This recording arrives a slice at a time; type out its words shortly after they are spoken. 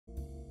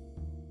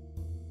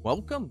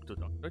Welcome to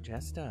Dr.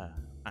 Jester,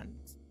 and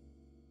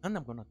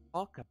I'm gonna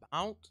talk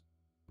about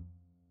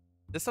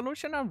the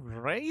solution of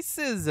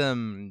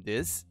racism.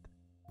 This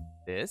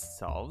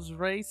solves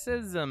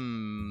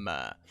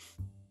racism.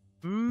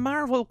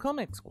 Marvel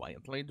Comics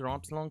quietly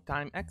drops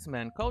longtime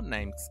X-Men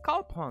codename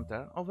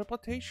Scalphunter over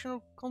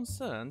potential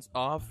concerns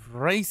of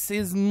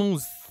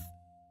racism.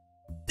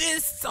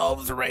 This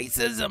solves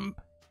racism.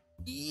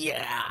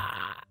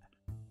 Yeah.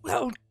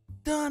 Well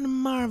done,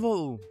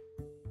 Marvel.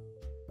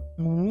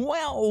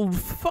 Well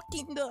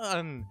fucking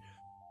done!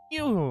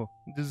 You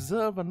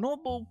deserve a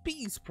Nobel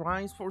Peace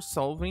Prize for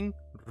solving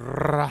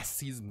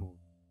racism.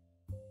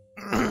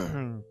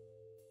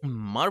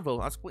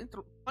 Marvel has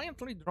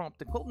quietly dropped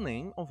the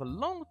codename of a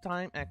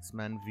longtime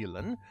X-Men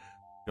villain,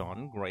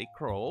 John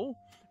Greycrow.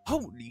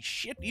 Holy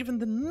shit, even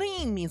the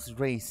name is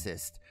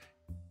racist.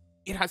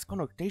 It has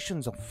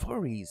connotations of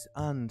furries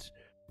and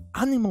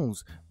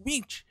animals,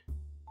 which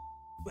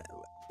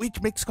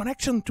makes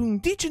connection to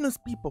indigenous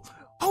people.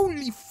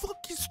 Holy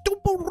fuck, it's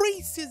double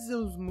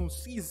racism!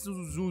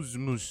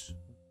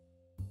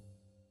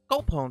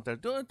 Scalphunter,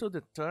 due to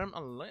the term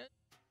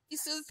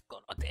racist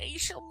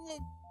connotation.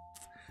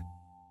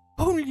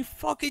 Holy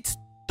fuck, it's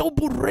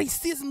double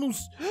racism!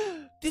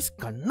 This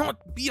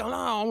cannot be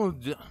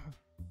allowed!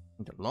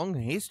 In the long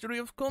history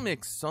of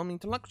comics, some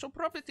intellectual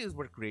properties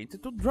were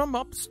created to drum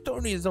up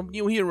stories of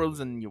new heroes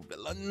and new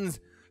villains.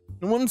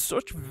 One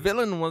such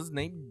villain was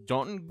named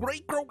John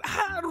Greycrow.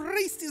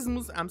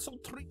 Racism! I'm so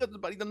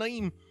triggered by the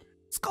name.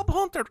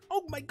 Scalphunter!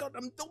 Oh my god,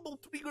 I'm double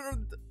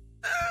triggered!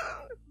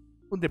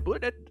 Who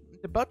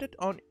debuted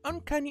on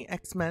Uncanny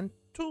X-Men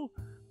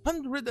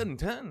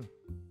 210.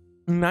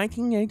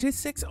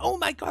 1986. Oh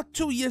my god,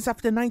 2 years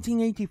after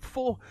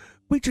 1984,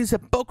 which is a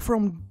book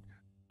from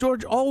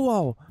George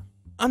Orwell.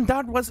 And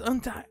that was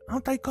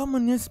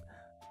anti-communist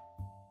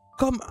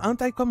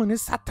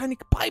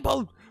satanic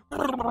Bible.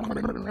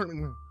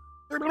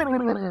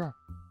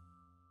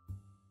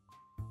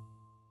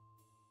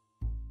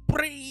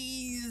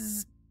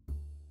 Praise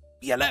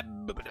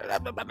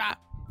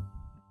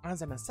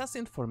as an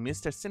assassin for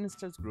Mr.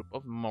 Sinister's group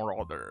of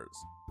marauders.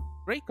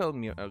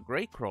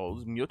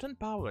 Greycrow's mutant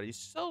power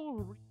is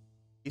to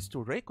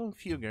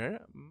reconfigure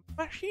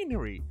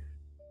machinery.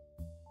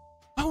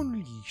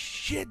 Holy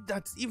shit,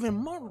 that's even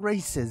more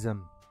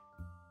racism.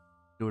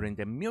 During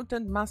the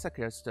Mutant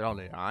Massacre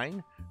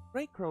storyline,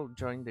 Greycrow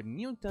joined the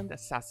mutant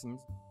assassins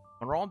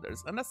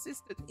marauders and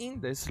assisted in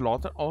the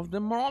slaughter of the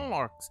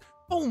monarchs.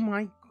 Oh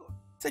my god,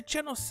 it's a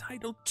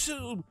genocidal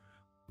too.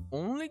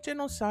 Only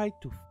genocide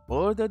to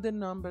further the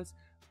numbers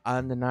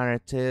and the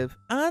narrative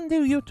and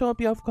the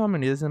utopia of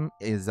communism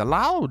is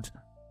allowed.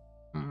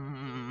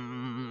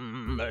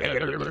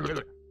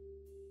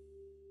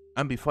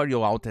 And before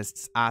you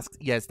autists ask,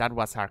 yes, that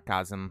was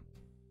sarcasm.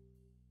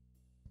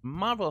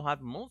 Marvel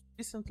had most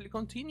recently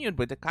continued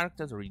with the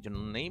character's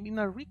original name in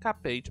a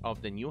recap page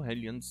of the New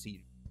Hellion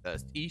series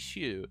first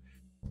issue.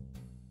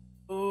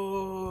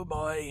 Oh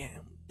boy,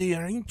 they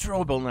are in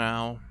trouble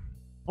now.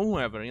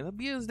 However, it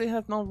appears they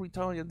have now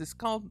retired the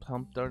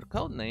Scalphunter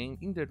codename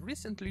in the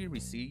recently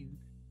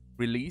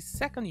released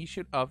second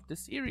issue of the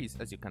series.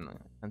 As you can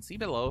see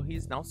below, he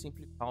is now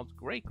simply called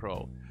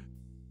Greycrow.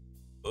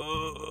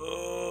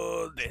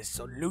 The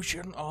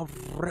solution of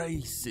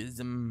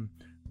racism.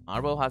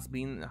 Marvel has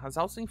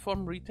also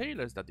informed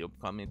retailers that the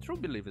upcoming True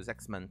Believers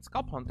X-Men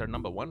Scalphunter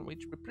 #1,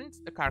 which reprints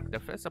the character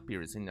first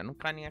appears in the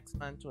Uncanny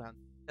X-Men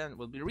 210,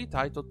 will be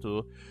retitled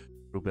to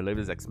True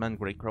Believers X-Men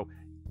Greycrow.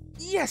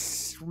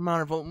 Yes,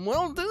 Marvel,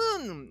 well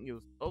done!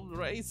 You solved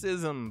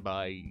racism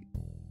by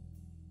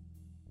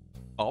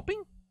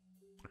copying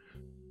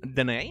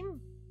the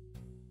name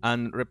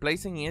and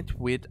replacing it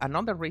with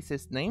another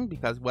racist name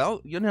because,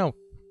 well, you know,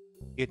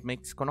 it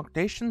makes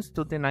connotations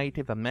to the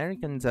Native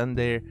Americans and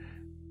their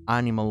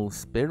animal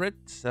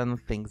spirits and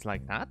things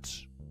like that.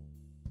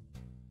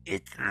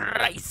 It's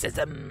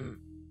racism!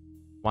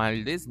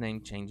 While this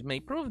name change may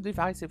prove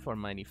divisive for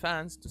many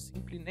fans, to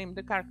simply name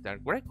the character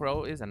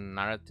Greycrow is a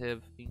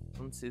narrative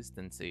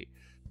inconsistency,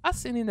 as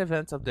seen in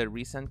events of the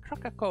recent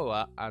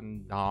Krakatoa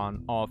and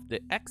Dawn of the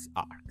X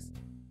arcs.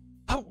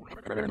 Oh,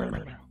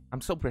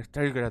 I'm super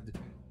triggered.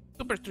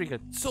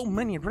 So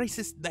many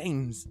racist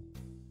names.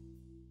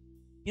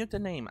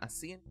 Mutant name, as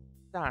seen in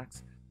the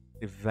arcs,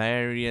 the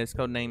various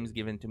codenames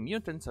given to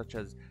mutants such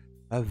as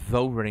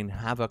Wolverine,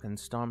 Havoc, and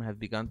Storm have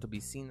begun to be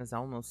seen as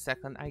almost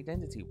second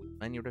identity, with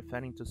many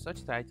referring to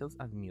such titles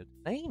as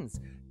mutant names.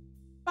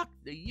 In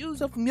fact, the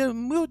use of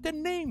mutant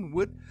name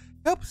would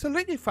help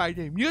solidify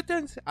the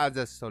mutants as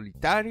a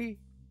solitary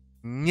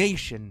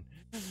nation.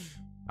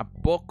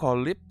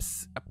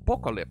 Apocalypse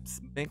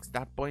makes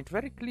that point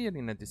very clear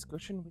in a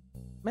discussion with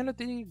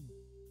Melody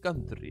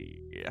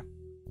Country.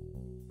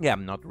 Yeah,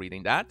 I'm not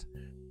reading that.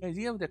 The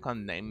idea of the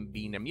codename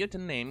being a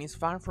mutant name is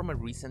far from a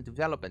recent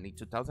development. In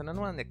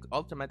 2001,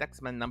 Ultimate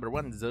X-Men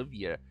 #1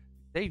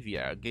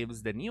 Xavier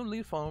gives the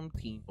newly formed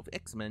team of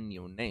X-Men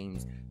new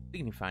names,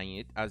 signifying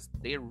it as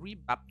they're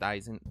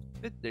rebaptizing to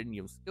fit their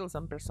new skills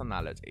and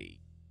personality.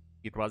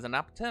 It was an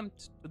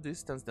attempt to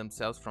distance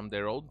themselves from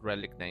their old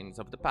relic names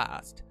of the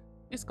past.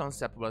 This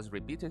concept was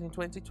repeated in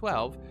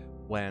 2012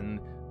 when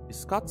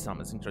Scott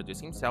Summers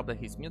introduced himself and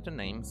his mutant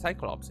name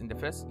Cyclops in the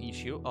first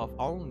issue of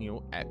All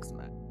New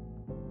X-Men.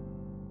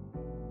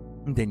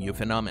 The new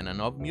phenomenon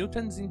of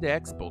mutants in the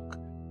X-Books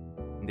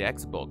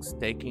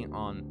taking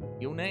on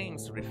new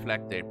names to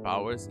reflect their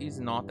powers is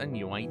not a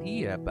new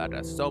idea, but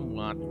a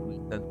somewhat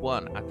recent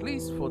one, at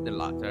least for the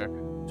latter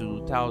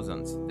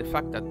 2000s. The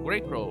fact that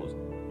Grey Crow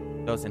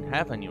doesn't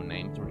have a new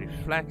name to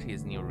reflect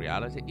his new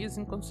reality is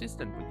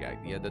inconsistent with the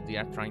idea that they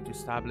are trying to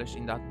establish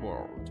in that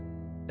world.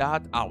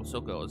 That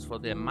also goes for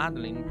the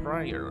Madeline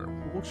Pryor,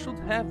 who should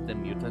have the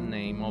mutant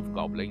name of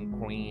Goblin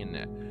Queen.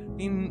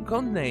 In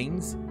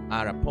codenames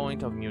are a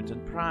point of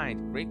mutant pride.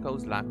 Grey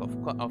Crow's lack of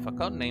a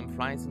codename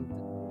flies in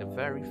the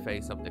very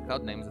face of the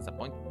codenames as a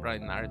point of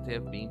pride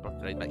narrative being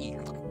portrayed by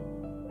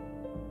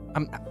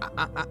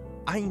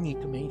I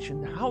need to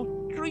mention how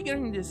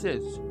triggering this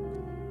is.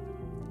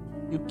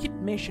 You keep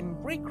mentioning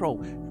Grey Crow.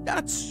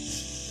 That's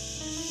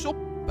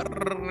super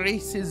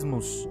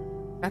racismus.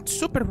 That's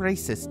super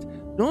racist.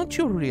 Don't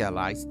you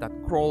realize that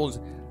crows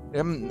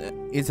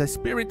is a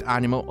spirit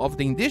animal of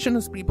the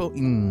indigenous people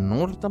in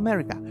North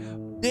America?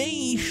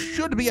 They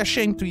should be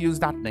ashamed to use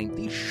that name.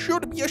 They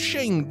should be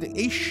ashamed.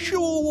 They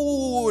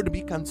should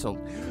be cancelled.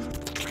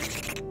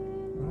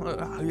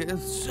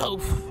 It's so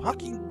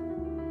fucking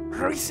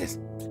racist.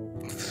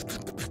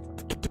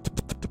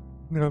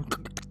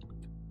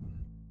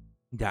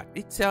 That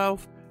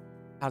itself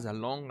has a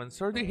long and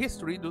sordid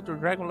history due to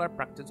regular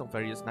practice of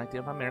various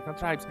Native American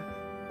tribes.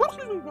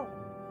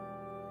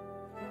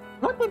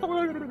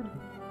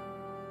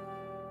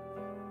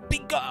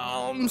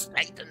 Become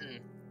Satan!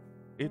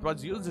 It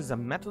was used as a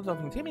method of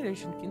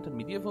intimidation in the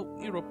medieval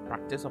Europe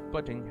practice of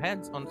putting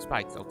heads on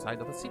spikes outside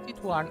of a city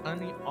to warn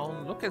any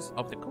onlookers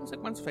of the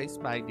consequence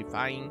faced by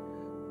defying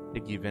the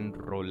given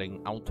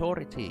ruling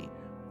authority.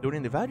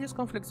 During the various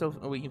conflicts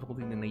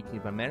involving the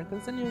Native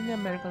Americans and the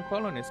American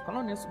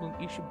colonists would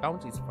issue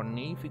bounties for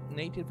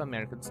Native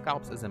American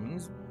scalps as a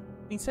means to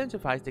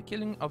incentivize the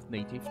killing of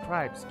native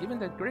tribes. Given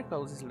that Grey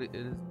Crow is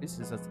listed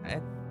as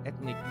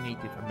ethnic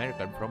Native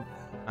American from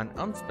an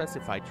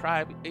unspecified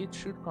tribe, it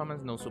should come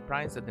as no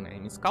surprise that the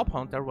name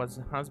Scalphunter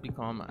has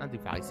become a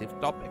divisive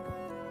topic.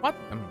 What?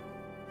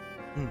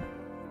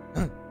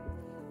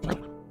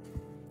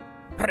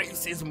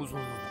 Racism.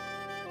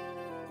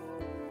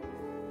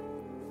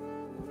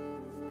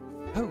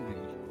 Holy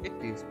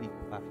shit, these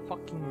people are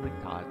fucking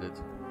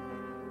retarded.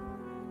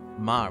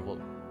 Marvel.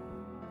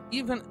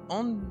 Even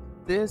on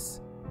this...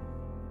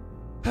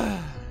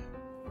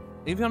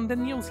 even on the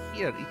news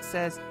here, it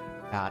says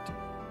that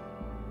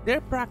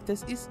their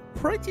practice is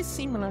pretty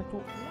similar to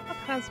what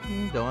has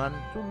been done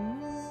to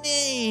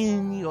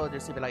many other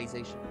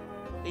civilizations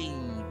way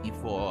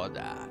before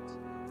that.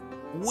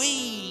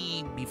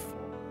 Way before.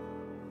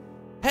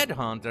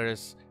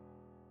 Headhunters,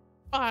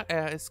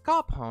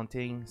 scalp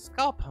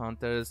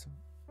hunters,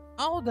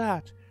 all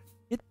that.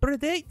 It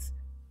predates.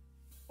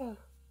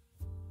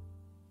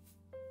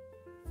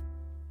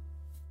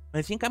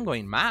 I think I'm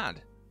going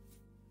mad.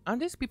 Are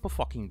these people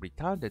fucking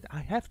retarded? I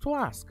have to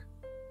ask.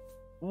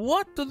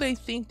 What do they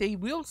think they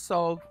will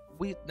solve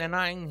with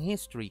denying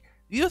history?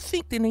 Do you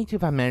think the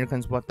Native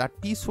Americans were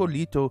that peaceful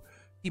little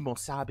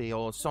Timosabe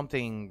or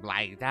something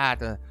like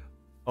that?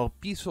 Or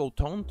peaceful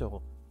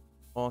Tonto?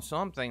 Or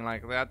something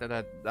like that,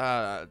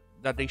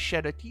 that they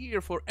shed a tear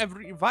for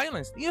every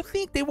violence? Do you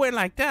think they were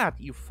like that?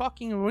 You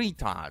fucking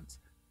retards.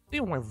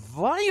 They were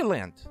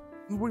violent.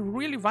 They were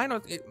really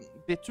violent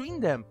between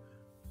them.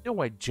 They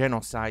were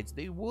genocides.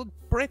 They would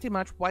pretty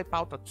much wipe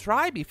out a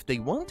tribe if they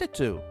wanted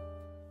to.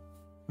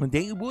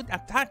 They would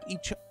attack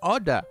each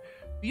other.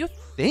 Do you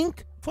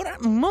think, for a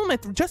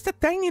moment, just a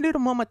tiny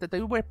little moment, that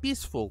they were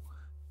peaceful?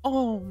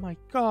 Oh my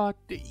god,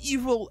 the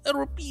evil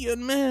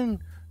European man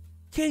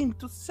came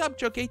to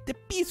subjugate the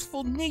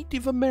peaceful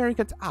Native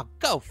Americans. Ah,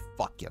 go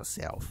fuck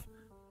yourself.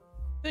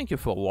 Thank you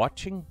for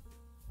watching.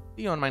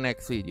 See you on my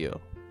next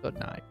video. Good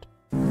night.